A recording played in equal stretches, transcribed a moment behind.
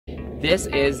This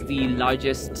is the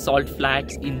largest salt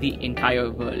flats in the entire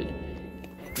world.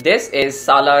 This is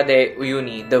Salar de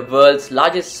Uyuni, the world's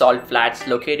largest salt flats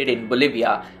located in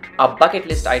Bolivia, a bucket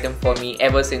list item for me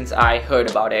ever since I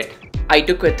heard about it. I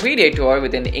took a 3-day tour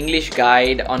with an English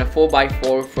guide on a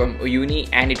 4x4 from Uyuni,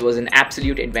 and it was an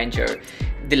absolute adventure.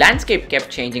 The landscape kept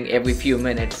changing every few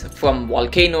minutes, from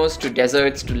volcanoes to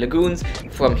deserts to lagoons,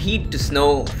 from heat to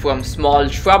snow, from small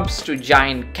shrubs to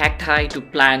giant cacti to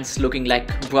plants looking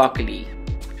like broccoli.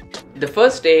 The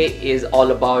first day is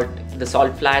all about the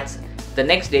salt flats. The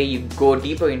next day you go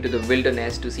deeper into the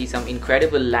wilderness to see some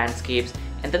incredible landscapes,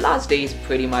 and the last day is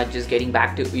pretty much just getting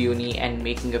back to Uyuni and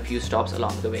making a few stops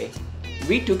along the way.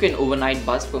 We took an overnight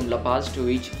bus from La Paz to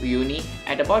reach Uyuni.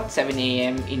 At about 7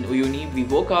 AM in Uyuni, we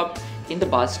woke up in the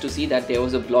bus to see that there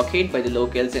was a blockade by the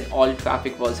locals and all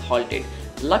traffic was halted.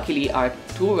 Luckily, our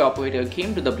tour operator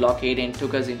came to the blockade and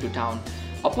took us into town.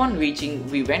 Upon reaching,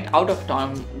 we went out of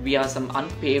town via some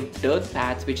unpaved dirt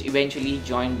paths which eventually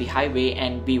joined the highway,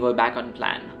 and we were back on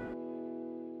plan.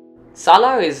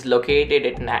 Salar is located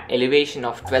at an elevation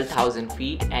of 12,000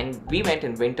 feet, and we went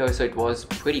in winter, so it was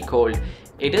pretty cold.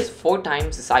 It is 4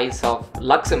 times the size of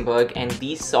Luxembourg, and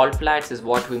these salt flats is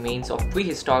what remains of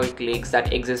prehistoric lakes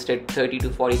that existed 30 to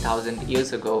 40,000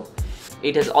 years ago.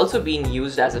 It has also been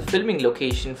used as a filming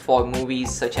location for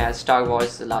movies such as Star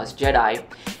Wars: The Last Jedi.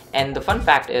 And the fun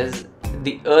fact is,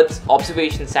 the Earth's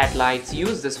observation satellites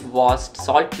use this vast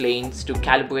salt plains to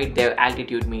calibrate their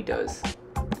altitude meters.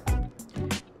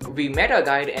 We met our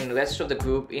guide and the rest of the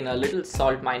group in a little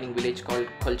salt mining village called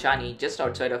Colchani just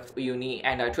outside of Uyuni,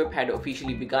 and our trip had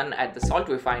officially begun at the salt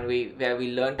refinery, where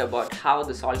we learned about how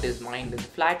the salt is mined in the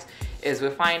flats, is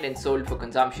refined and sold for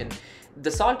consumption.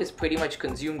 The salt is pretty much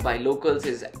consumed by locals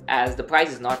as the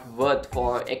price is not worth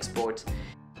for exports.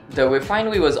 The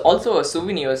refinery was also a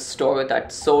souvenir store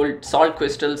that sold salt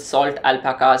crystals, salt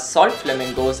alpacas, salt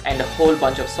flamingos, and a whole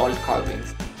bunch of salt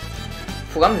carvings.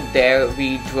 From there,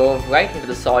 we drove right into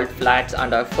the salt flats,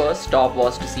 and our first stop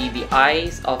was to see the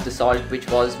eyes of the salt, which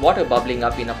was water bubbling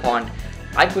up in a pond.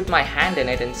 I put my hand in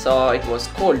it and saw it was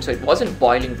cold, so it wasn't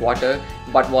boiling water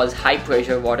but was high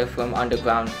pressure water from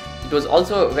underground. It was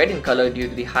also red in color due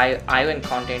to the high iron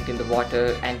content in the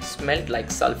water and smelled like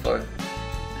sulfur.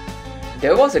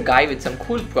 There was a guy with some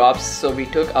cool props, so we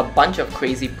took a bunch of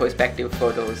crazy perspective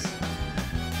photos.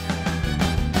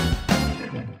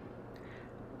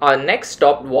 Our next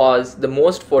stop was the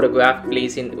most photographed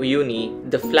place in Uyuni,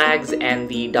 the flags and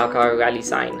the Dakar rally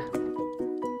sign.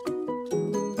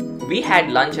 We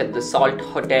had lunch at the Salt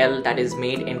Hotel that is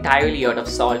made entirely out of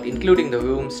salt, including the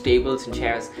rooms, tables and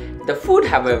chairs. The food,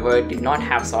 however, did not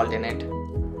have salt in it.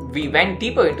 We went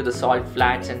deeper into the salt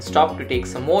flats and stopped to take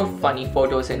some more funny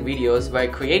photos and videos, where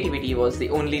creativity was the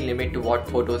only limit to what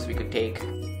photos we could take.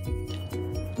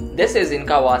 This is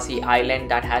Inkawasi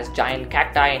Island that has giant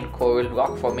cacti and coral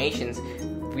rock formations.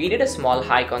 We did a small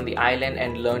hike on the island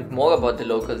and learned more about the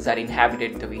locals that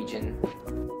inhabited the region.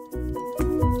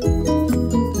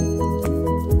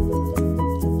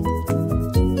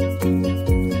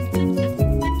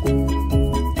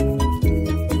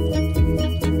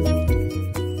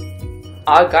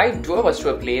 Our guide drove us to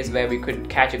a place where we could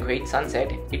catch a great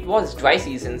sunset. It was dry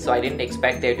season, so I didn't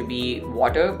expect there to be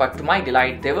water, but to my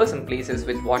delight, there were some places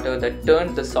with water that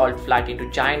turned the salt flat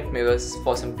into giant mirrors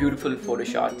for some beautiful photo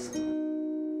shots.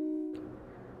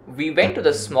 We went to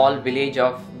the small village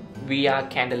of Villa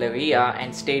Candelaria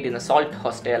and stayed in a salt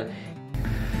hostel.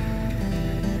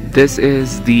 This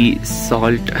is the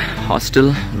salt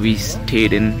hostel we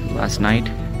stayed in last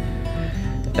night.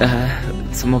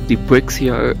 Some of the bricks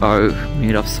here are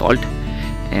made of salt,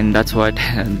 and that's what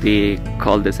they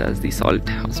call this as the salt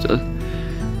hostel.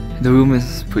 The room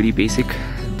is pretty basic.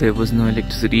 There was no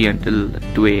electricity until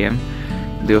 2 AM.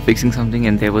 They were fixing something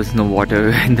and there was no water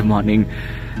in the morning.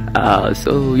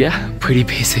 So yeah, pretty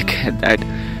basic at that,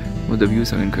 but the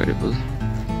views are incredible.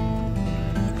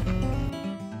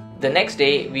 The next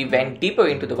day, we went deeper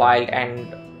into the wild,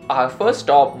 and our first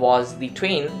stop was the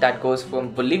train that goes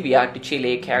from Bolivia to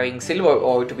Chile carrying silver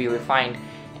ore to be refined,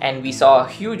 and we saw a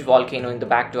huge volcano in the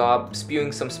backdrop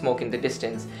spewing some smoke in the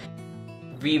distance.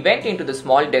 We went into the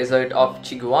small desert of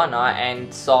Chiguana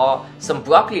and saw some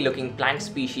broccoli looking plant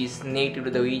species native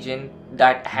to the region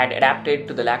that had adapted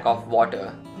to the lack of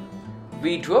water.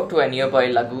 We drove to a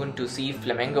nearby lagoon to see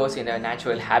flamingos in their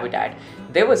natural habitat.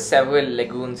 There were several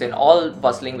lagoons and all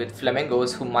bustling with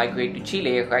flamingos who migrate to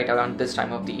Chile right around this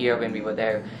time of the year when we were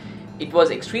there. It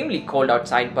was extremely cold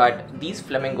outside, but these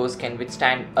flamingos can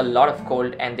withstand a lot of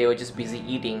cold and they were just busy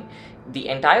eating. The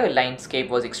entire landscape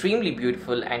was extremely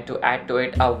beautiful, and to add to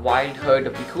it, a wild herd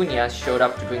of vicuñas showed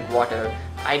up to drink water.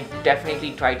 I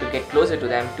definitely tried to get closer to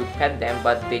them to pet them,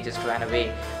 but they just ran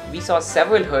away. We saw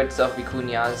several herds of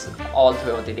vicuñas all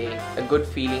throughout the day, a good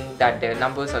feeling that their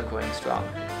numbers are growing strong.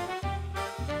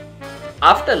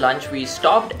 After lunch, we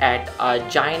stopped at a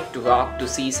giant rock to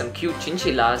see some cute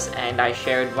chinchillas, and I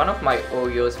shared one of my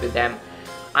Oreos with them.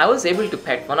 I was able to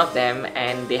pet one of them,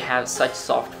 and they have such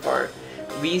soft fur.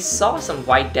 We saw some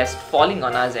white dust falling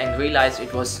on us and realized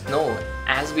it was snow.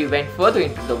 As we went further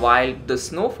into the wild, the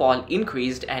snowfall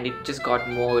increased and it just got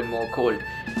more and more cold.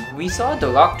 We saw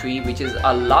the rock tree, which is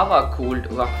a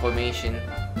lava-cooled rock formation.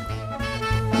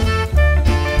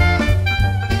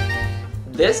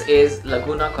 This is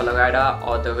Laguna Colorada,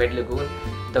 or the Red Lagoon.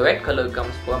 The red color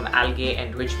comes from algae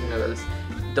and rich minerals.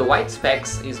 The white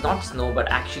specks is not snow but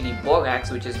actually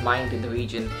borax, which is mined in the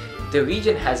region. The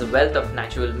region has a wealth of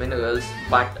natural minerals,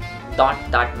 but not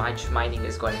that much mining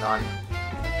is going on.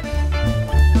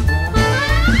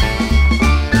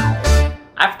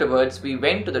 Afterwards, we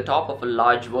went to the top of a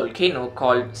large volcano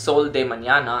called Sol de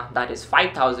Mañana, that is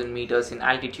 5,000 meters in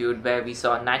altitude, where we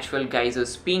saw natural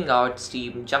geysers spewing out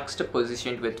steam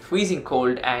juxtapositioned with freezing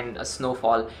cold and a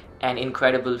snowfall, an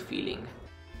incredible feeling.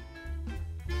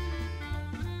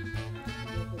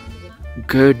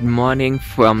 Good morning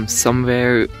from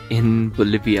somewhere in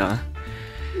Bolivia.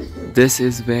 This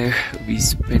is where we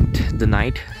spent the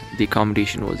night. The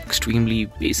accommodation was extremely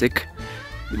basic.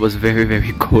 It was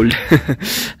very cold.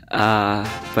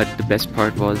 But the best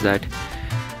part was that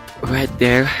right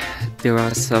there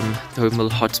are some thermal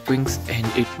hot springs, and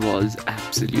it was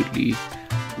absolutely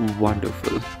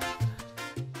wonderful.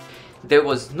 There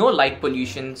was no light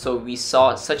pollution, so we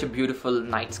saw such a beautiful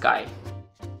night sky.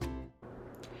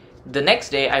 The next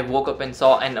day, I woke up and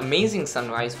saw an amazing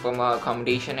sunrise from our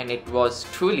accommodation, and it was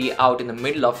truly out in the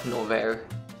middle of nowhere.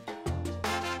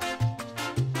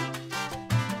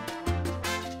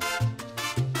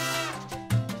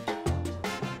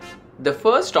 The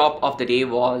first stop of the day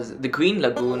was the Green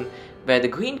Lagoon, where the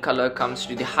green color comes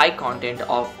to the high content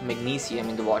of magnesium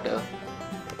in the water.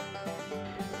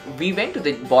 We went to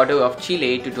the border of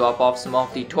Chile to drop off some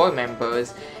of the tour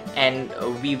members, and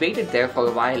we waited there for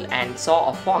a while and saw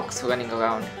a fox running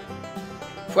around.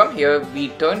 From here, we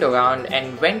turned around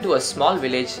and went to a small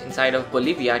village inside of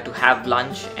Bolivia to have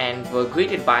lunch, and were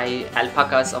greeted by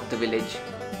alpacas of the village.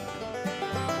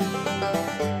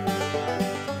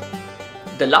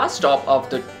 The last stop of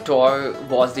the tour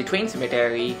was the train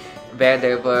cemetery, where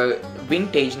there were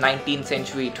vintage 19th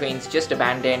century trains just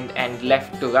abandoned and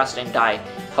left to rust and die.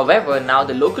 However, now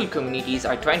the local communities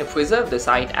are trying to preserve the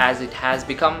site as it has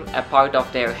become a part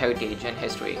of their heritage and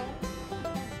history.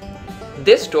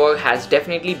 This tour has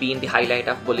definitely been the highlight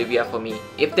of Bolivia for me.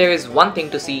 If there is one thing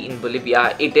to see in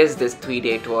Bolivia, it is this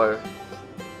 3-day tour.